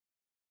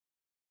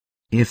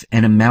If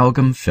an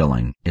amalgam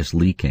filling is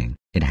leaking,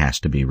 it has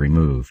to be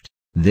removed.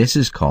 This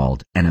is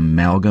called an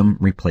amalgam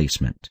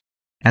replacement.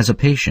 As a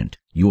patient,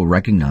 you will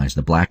recognize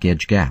the black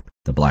edge gap,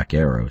 the black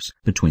arrows,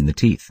 between the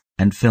teeth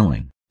and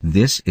filling.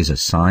 This is a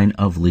sign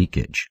of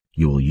leakage.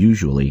 You will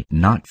usually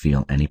not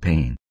feel any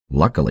pain.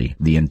 Luckily,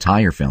 the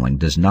entire filling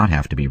does not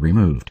have to be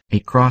removed. A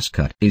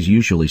crosscut is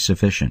usually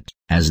sufficient,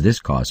 as this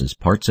causes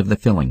parts of the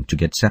filling to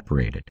get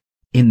separated.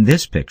 In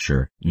this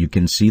picture, you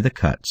can see the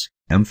cuts,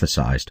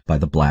 emphasized by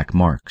the black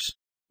marks.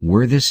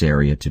 Were this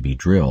area to be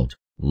drilled,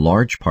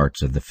 large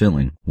parts of the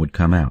filling would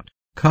come out.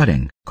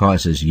 Cutting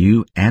causes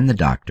you and the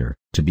doctor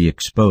to be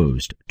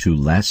exposed to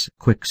less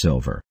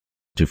quicksilver.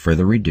 To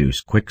further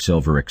reduce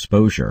quicksilver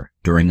exposure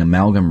during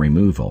amalgam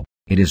removal,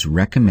 it is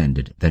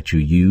recommended that you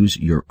use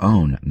your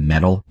own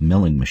metal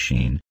milling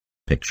machine,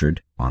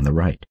 pictured on the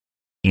right,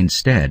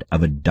 instead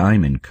of a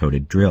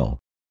diamond-coated drill,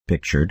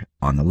 pictured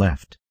on the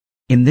left.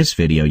 In this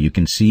video, you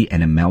can see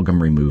an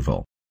amalgam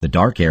removal. The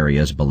dark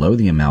areas below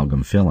the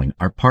amalgam filling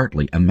are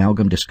partly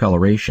amalgam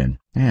discoloration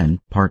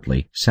and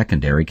partly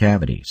secondary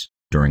cavities.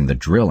 During the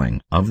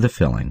drilling of the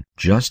filling,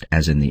 just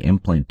as in the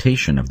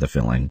implantation of the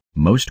filling,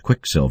 most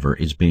quicksilver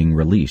is being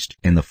released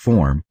in the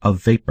form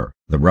of vapor.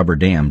 The rubber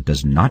dam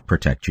does not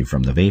protect you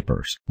from the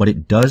vapors, but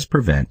it does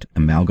prevent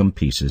amalgam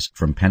pieces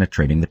from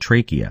penetrating the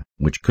trachea,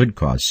 which could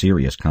cause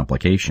serious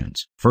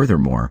complications.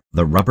 Furthermore,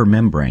 the rubber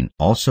membrane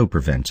also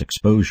prevents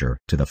exposure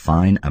to the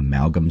fine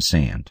amalgam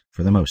sand,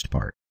 for the most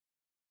part.